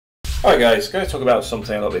Alright guys, going to talk about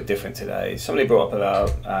something a little bit different today. Somebody brought up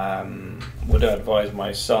about would I advise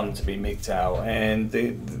my son to be MGTOW, and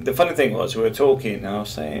the funny thing was we were talking and I was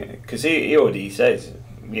saying, because he already says,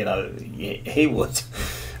 you know, he would,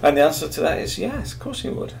 and the answer to that is yes, of course he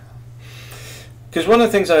would. Because one of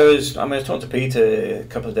the things I was talking to Peter a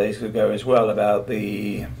couple of days ago as well about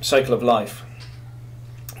the cycle of life.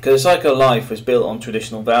 Because the cycle of life was built on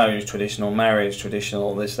traditional values, traditional marriage,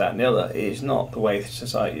 traditional this, that and the other. It is not the way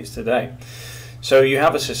society is today. So you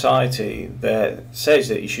have a society that says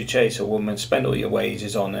that you should chase a woman, spend all your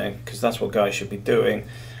wages on her, because that's what guys should be doing.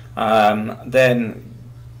 Then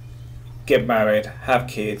get married, have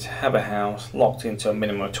kids, have a house, locked into a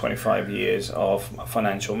minimum of 25 years of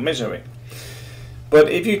financial misery. But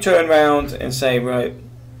if you turn around and say, right,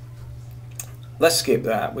 let's skip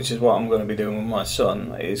that, which is what I'm going to be doing with my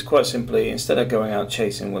son, is quite simply, instead of going out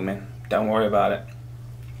chasing women, don't worry about it.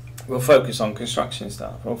 We'll focus on construction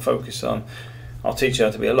stuff. We'll focus on, I'll teach you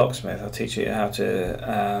how to be a locksmith. I'll teach you how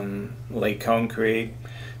to lay concrete,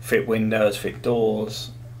 fit windows, fit doors,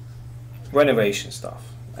 renovation stuff.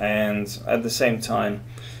 And at the same time,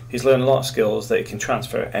 he's learned a lot of skills that he can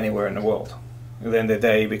transfer anywhere in the world. At the end of the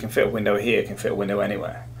day, we can fit a window here, can fit a window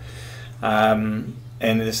anywhere.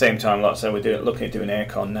 And at the same time, like I said, we're looking at doing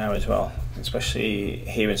aircon now as well, especially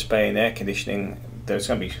here in Spain. Air conditioning, there's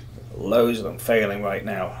going to be loads of them failing right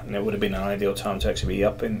now, and it would have been an ideal time to actually be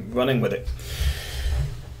up and running with it,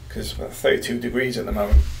 because it's 32 degrees at the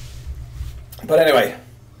moment. But anyway,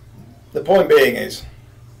 the point being is,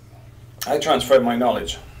 I transferred my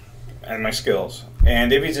knowledge and my skills,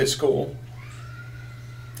 and if he's at school,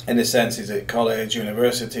 in the sense he's at college,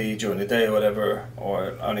 university, during the day or whatever,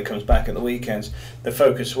 or only comes back at the weekends, the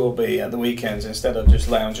focus will be at the weekends, instead of just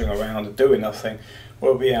lounging around and doing nothing,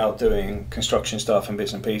 we'll be out doing construction stuff and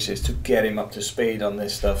bits and pieces to get him up to speed on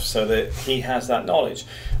this stuff so that he has that knowledge.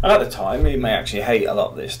 And at the time, he may actually hate a lot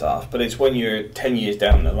of this stuff, but it's when you're 10 years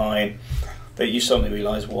down the line that you suddenly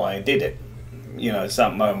realise why I did it. You know, it's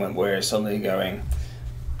that moment where it's suddenly going,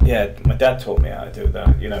 yeah, my dad taught me how to do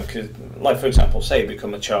that, you know, because, like, for example, say you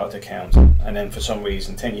become a chartered accountant, and then for some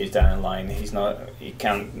reason 10 years down the line he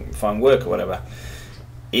can't find work or whatever,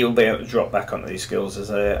 he will be able to drop back onto these skills as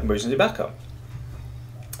an emergency backup.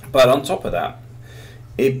 But on top of that,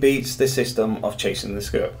 it beats the system of chasing the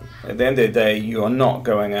skirt. At the end of the day, you are not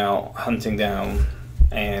going out hunting down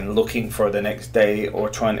and looking for the next day or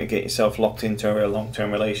trying to get yourself locked into a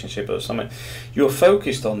long-term relationship or something. You're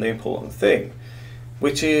focused on the important thing,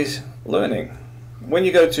 which is learning. When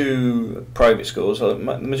you go to private schools, or the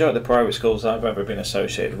majority of the private schools I've ever been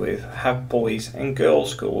associated with have boys and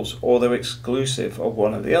girls schools, or they're exclusive of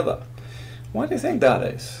one or the other. Why do you think that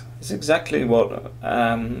is? It's exactly what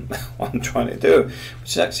I'm trying to do, which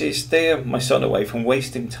is actually steer my son away from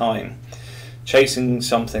wasting time chasing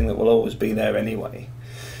something that will always be there anyway.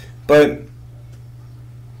 But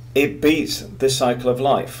it beats the cycle of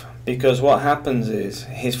life. Because what happens is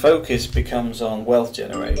his focus becomes on wealth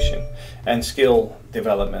generation and skill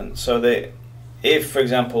development. So that if, for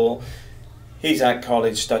example, he's at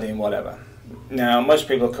college studying whatever. Now, most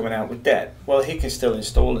people are coming out with debt. Well, he can still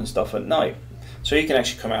install and stuff at night. So he can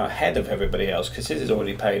actually come out ahead of everybody else because his is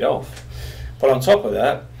already paid off. But on top of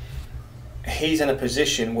that, he's in a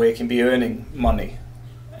position where he can be earning money.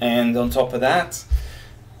 And on top of that,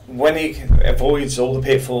 when he avoids all the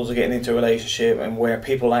pitfalls of getting into a relationship and where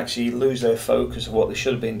people actually lose their focus of what they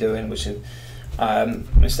should have been doing, which is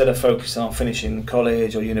instead of focusing on finishing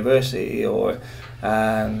college or university or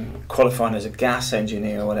qualifying as a gas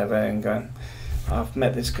engineer or whatever and going, I've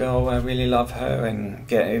met this girl, I really love her, and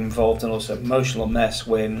get involved in all this emotional mess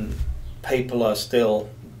when people are still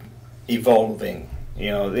evolving. You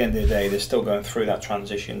know, at the end of the day, they're still going through that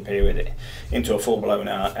transition period into a full-blown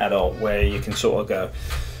adult where you can sort of go,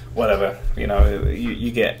 whatever, you know,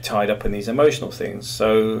 you get tied up in these emotional things.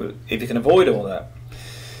 So if you can avoid all that,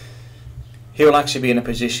 he'll actually be in a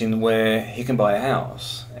position where he can buy a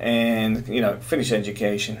house and, you know, finish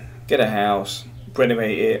education, get a house,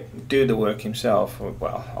 renovate it, do the work himself.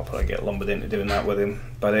 Well, I'll probably get lumbered into doing that with him,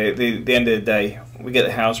 but at the end of the day, we get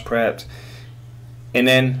the house prepped, and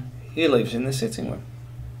then he lives in the sitting room,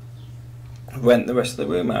 rent the rest of the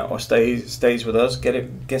room out, or stays with us,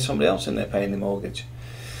 get somebody else in there paying the mortgage.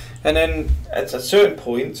 And then at a certain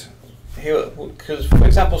point, because for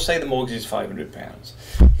example, say the mortgage is £500,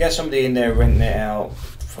 you get somebody in there renting it out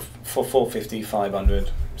for 450, 500,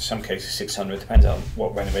 in some cases 600, depends on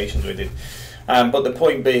what renovations we did. But the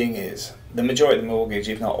point being is, the majority of the mortgage,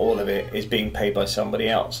 if not all of it, is being paid by somebody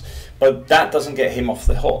else. But that doesn't get him off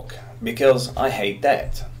the hook, because I hate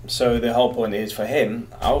debt. So the whole point is, for him,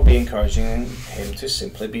 I would be encouraging him to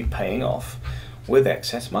simply be paying off with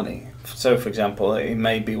excess money. So, for example, he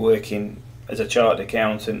may be working as a chartered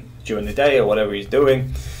accountant during the day or whatever he's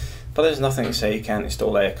doing, but there's nothing to say he can't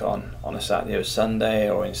install aircon on a Saturday or Sunday,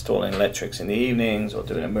 or installing electrics in the evenings, or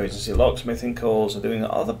doing emergency locksmithing calls, or doing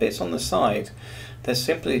other bits on the side that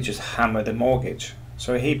simply just hammer the mortgage.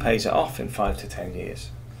 So he pays it off in 5 to 10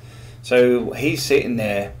 years. So he's sitting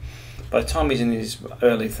there, by the time he's in his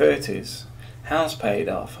early 30s, house paid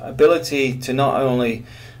off, ability to not only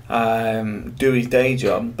do his day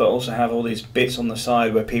job, but also have all these bits on the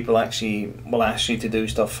side where people actually will ask you to do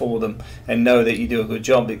stuff for them and know that you do a good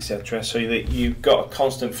job, etc. So that you've got a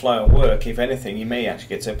constant flow of work. If anything, you may actually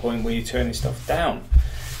get to a point where you're turning stuff down.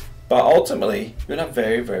 But ultimately, you're in a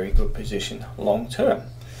very, very good position long term.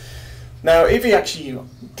 Now, if he actually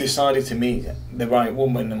decided to meet the right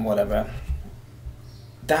woman and whatever,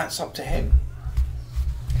 that's up to him.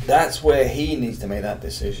 That's where he needs to make that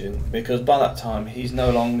decision, because by that time he's no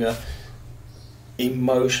longer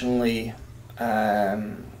emotionally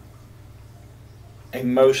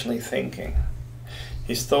thinking.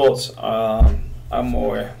 His thoughts are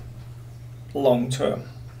more long term.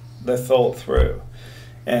 They're thought through,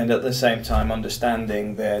 and at the same time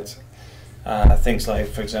understanding that things like,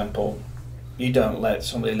 for example, you don't let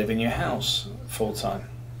somebody live in your house full time.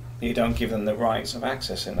 You don't give them the rights of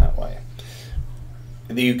access in that way.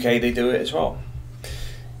 In the UK, they do it as well.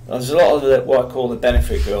 There's a lot of what I call the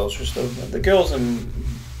benefit girls, which the girls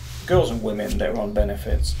and women that are on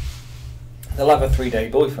benefits. They'll have a 3-day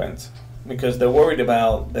boyfriend because they're worried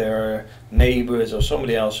about their neighbours or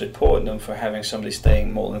somebody else reporting them for having somebody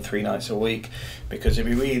staying more than 3 nights a week. Because if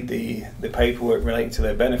you read the paperwork relating to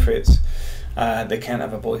their benefits, they can't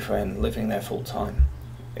have a boyfriend living there full time.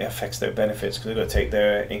 It affects their benefits because they've got to take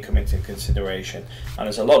their income into consideration. And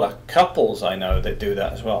there's a lot of couples I know that do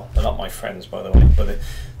that as well. They're not my friends, by the way, but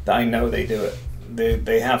I know they do it.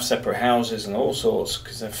 They have separate houses and all sorts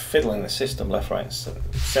because they're fiddling the system left, right and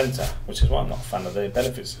centre, which is why I'm not a fan of the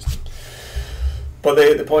benefit system. But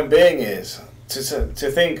the point being is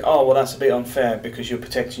to think, oh, well, that's a bit unfair because you're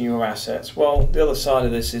protecting your assets. Well, the other side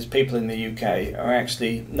of this is people in the UK are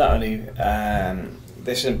actually not only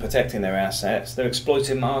this isn't protecting their assets, they're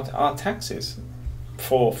exploiting our taxes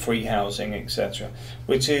for free housing, etc.,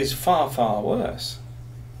 which is far, far worse.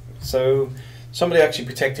 So somebody actually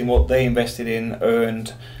protecting what they invested in,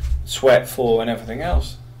 earned, sweat for and everything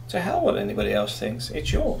else, to hell what anybody else thinks,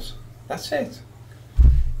 it's yours. That's it.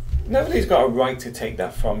 Nobody's got a right to take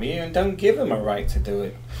that from you, and don't give them a right to do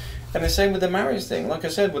it. And the same with the marriage thing. Like I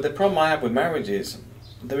said, with the problem I have with marriage is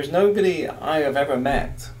there is nobody I have ever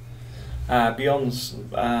met beyond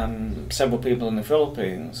several people in the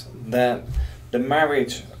Philippines that the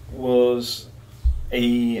marriage was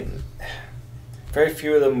very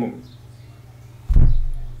few of them,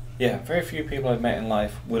 very few people I've met in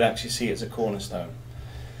life would actually see it as a cornerstone.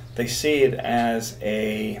 They see it as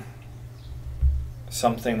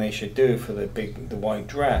something they should do for the white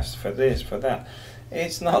dress, for this, for that.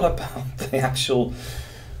 It's not about the actual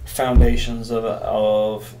foundations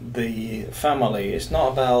of the family. It's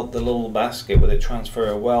not about the little basket where they transfer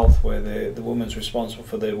of wealth, where the woman's responsible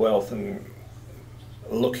for the wealth and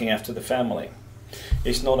looking after the family.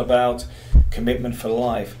 It's not about commitment for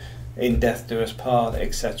life, in death do us part,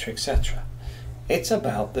 etc., etc. It's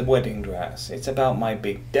about the wedding dress. It's about my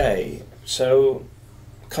big day. So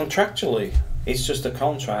contractually, it's just a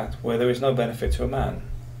contract where there is no benefit to a man.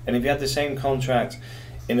 And if you had the same contract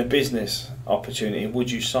in a business opportunity,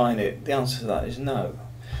 would you sign it? The answer to that is no.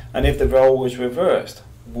 And if the role was reversed,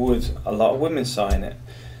 would a lot of women sign it?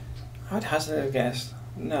 I'd hazard a guess,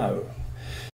 no.